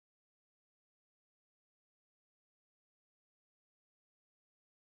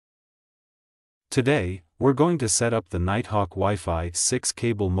Today, we're going to set up the Nighthawk Wi-Fi 6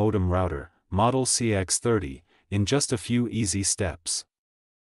 Cable Modem Router, model CAX30, in just a few easy steps.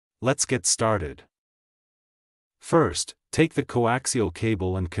 Let's get started. First, take the coaxial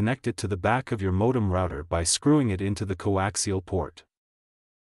cable and connect it to the back of your modem router by screwing it into the coaxial port.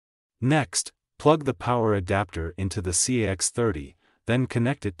 Next, plug the power adapter into the CAX30, then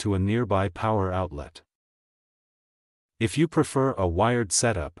connect it to a nearby power outlet. If you prefer a wired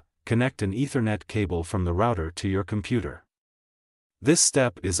setup, connect an Ethernet cable from the router to your computer. This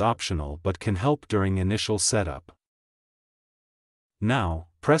step is optional but can help during initial setup. Now,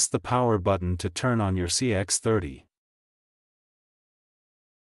 press the power button to turn on your CAX30.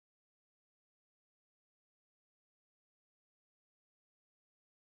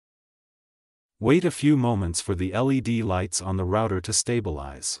 Wait a few moments for the LED lights on the router to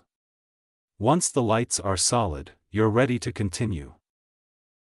stabilize. Once the lights are solid, you're ready to continue.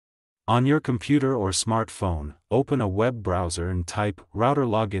 On your computer or smartphone, open a web browser and type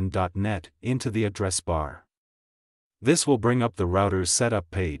routerlogin.net into the address bar. This will bring up the router's setup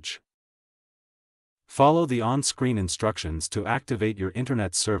page. Follow the on-screen instructions to activate your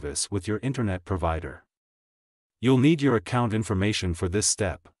internet service with your internet provider. You'll need your account information for this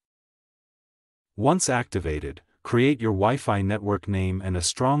step. Once activated, create your Wi-Fi network name and a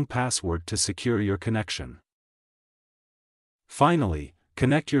strong password to secure your connection. Finally,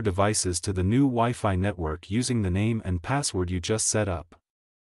 connect your devices to the new Wi-Fi network using the name and password you just set up.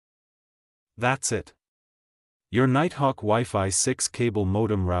 That's it. Your Nighthawk Wi-Fi 6 cable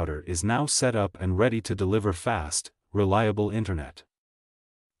modem router is now set up and ready to deliver fast, reliable internet.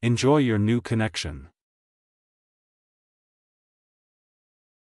 Enjoy your new connection.